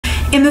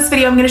In this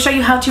video, I'm going to show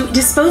you how to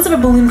dispose of a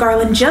balloon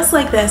garland just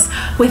like this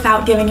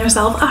without giving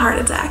yourself a heart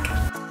attack.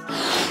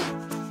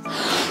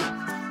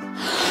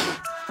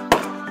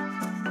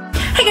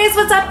 Hey guys,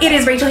 what's up? It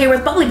is Rachel here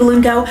with Bubbly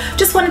Balloon Co.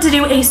 Just wanted to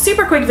do a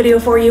super quick video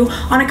for you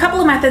on a couple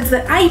of methods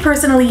that I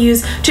personally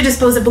use to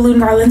dispose of balloon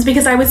garlands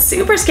because I was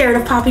super scared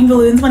of popping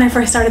balloons when I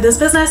first started this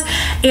business,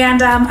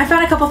 and I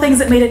found a couple things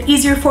that made it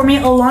easier for me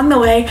along the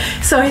way,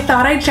 so I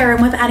thought I'd share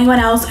them with anyone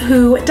else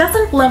who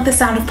doesn't love the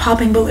sound of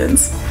popping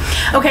balloons.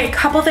 Okay, a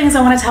couple things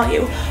I want to tell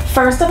you.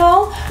 First of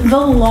all, the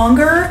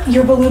longer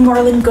your balloon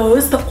garland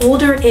goes, the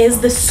older it is,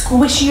 the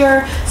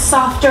squishier,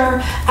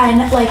 softer,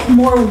 and like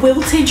more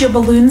wilted your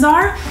balloons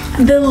are,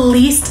 the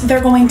least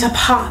they're going to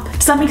pop.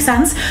 Does that make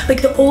sense?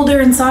 Like the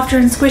older and softer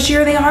and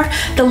squishier they are,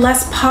 the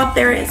less pop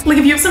there is. Like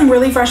if you have some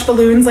really fresh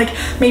balloons, like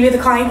maybe the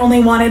client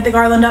only wanted the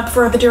garland up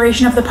for the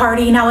duration of the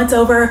party, now it's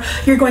over,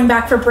 you're going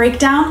back for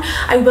breakdown,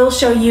 I will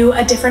show you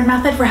a different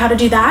method for how to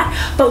do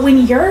that. But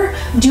when you're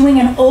doing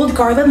an old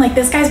garland, like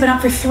this guy's been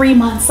up for 3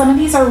 months, some of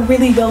these are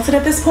really wilted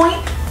at this point,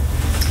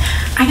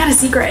 I got a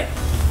secret.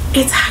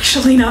 It's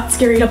actually not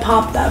scary to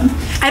pop them.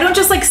 I don't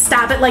just like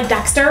stab it like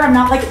Dexter. I'm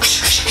not like,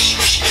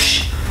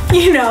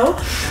 you know?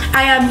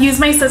 I use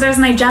my scissors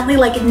and I gently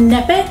like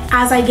nip it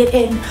as I get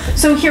in.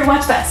 So here,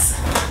 watch this.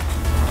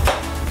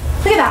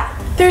 Look at that.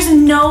 There's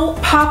no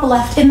pop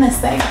left in this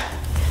thing.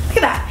 Look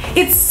at that.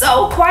 It's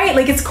so quiet.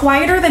 Like it's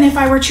quieter than if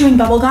I were chewing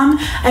bubble gum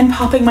and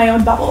popping my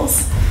own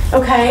bubbles.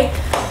 Okay?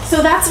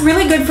 So that's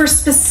really good for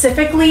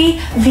specifically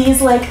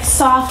these like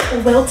soft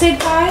wilted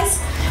guys.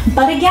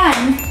 But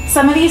again,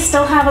 some of these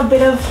still have a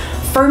bit of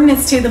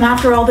firmness to them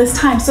after all this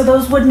time, so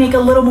those would make a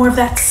little more of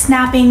that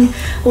snapping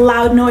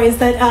loud noise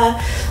that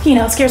you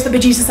know, scares the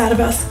bejesus out of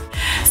us.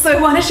 So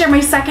I want to share my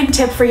second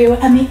tip for you,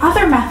 and the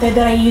other method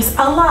that I use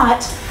a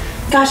lot.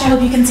 Gosh, I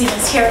hope you can see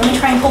this. Here, let me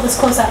try and pull this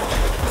close up.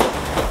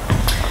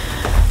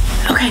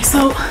 Okay,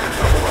 so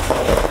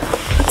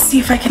let's see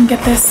if I can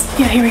get this.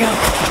 Yeah, here we go.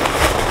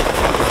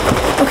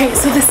 Okay,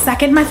 so the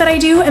second method I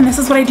do, and this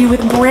is what I do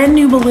with brand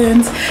new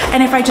balloons,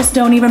 and if I just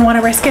don't even want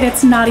to risk it,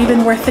 it's not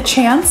even worth the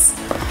chance.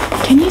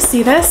 Can you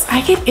see this?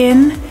 I get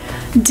in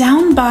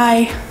down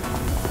by,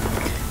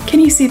 can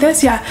you see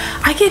this? Yeah,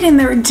 I get in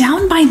there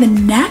down by the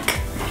neck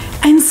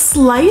and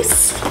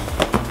slice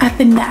at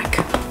the neck.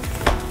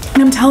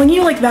 And I'm telling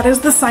you, like, that is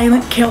the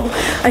silent kill.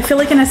 I feel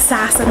like an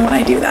assassin when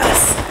I do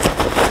this.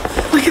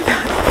 Look at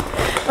that.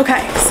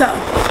 Okay, so,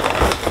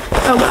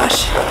 oh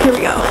gosh, here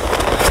we go.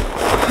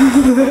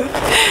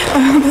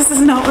 This is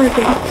not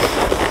working.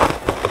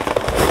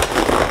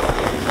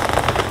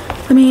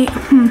 Let me,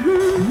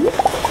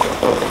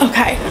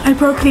 okay, I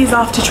broke these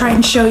off to try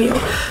and show you.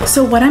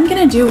 So what I'm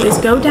gonna do is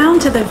go down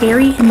to the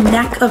very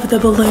neck of the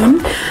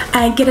balloon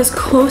and get as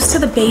close to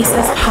the base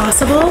as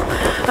possible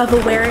of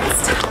where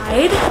it's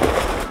tied,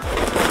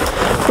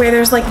 where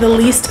there's like the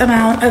least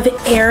amount of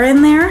air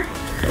in there,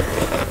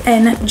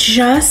 and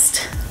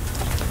just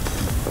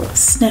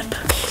snip.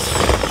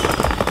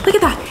 Look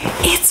at that.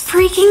 It's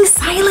freaking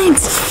silent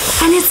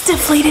and it's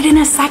deflated in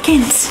a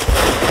second.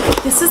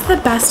 This is the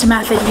best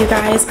method, you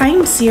guys.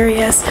 I'm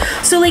serious.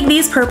 So like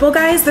these purple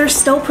guys, they're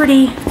still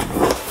pretty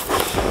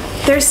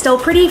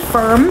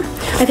firm.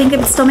 I think it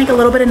would still make a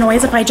little bit of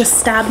noise if I just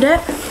stabbed it.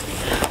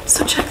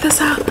 So check this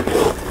out.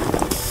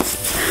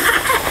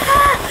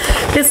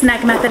 This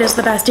neck method is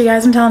the best, you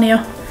guys, I'm telling you.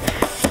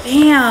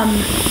 Bam.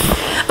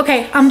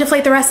 Okay, I'm gonna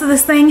deflate the rest of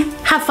this thing.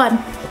 Have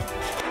fun.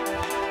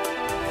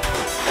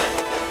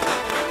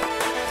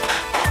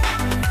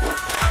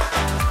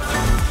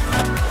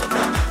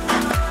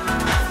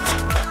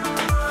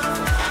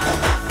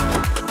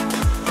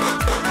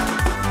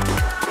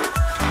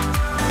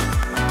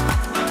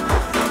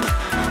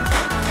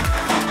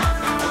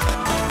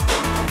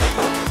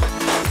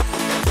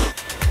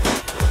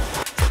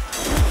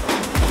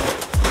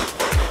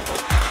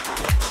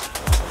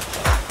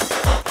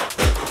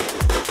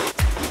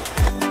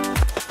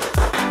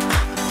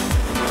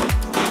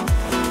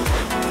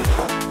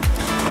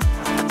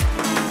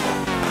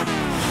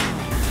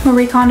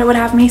 Marie Kondo would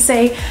have me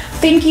say,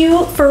 thank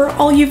you for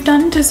all you've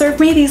done to serve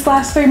me these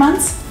last 3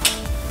 months.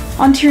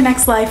 On to your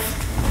next life.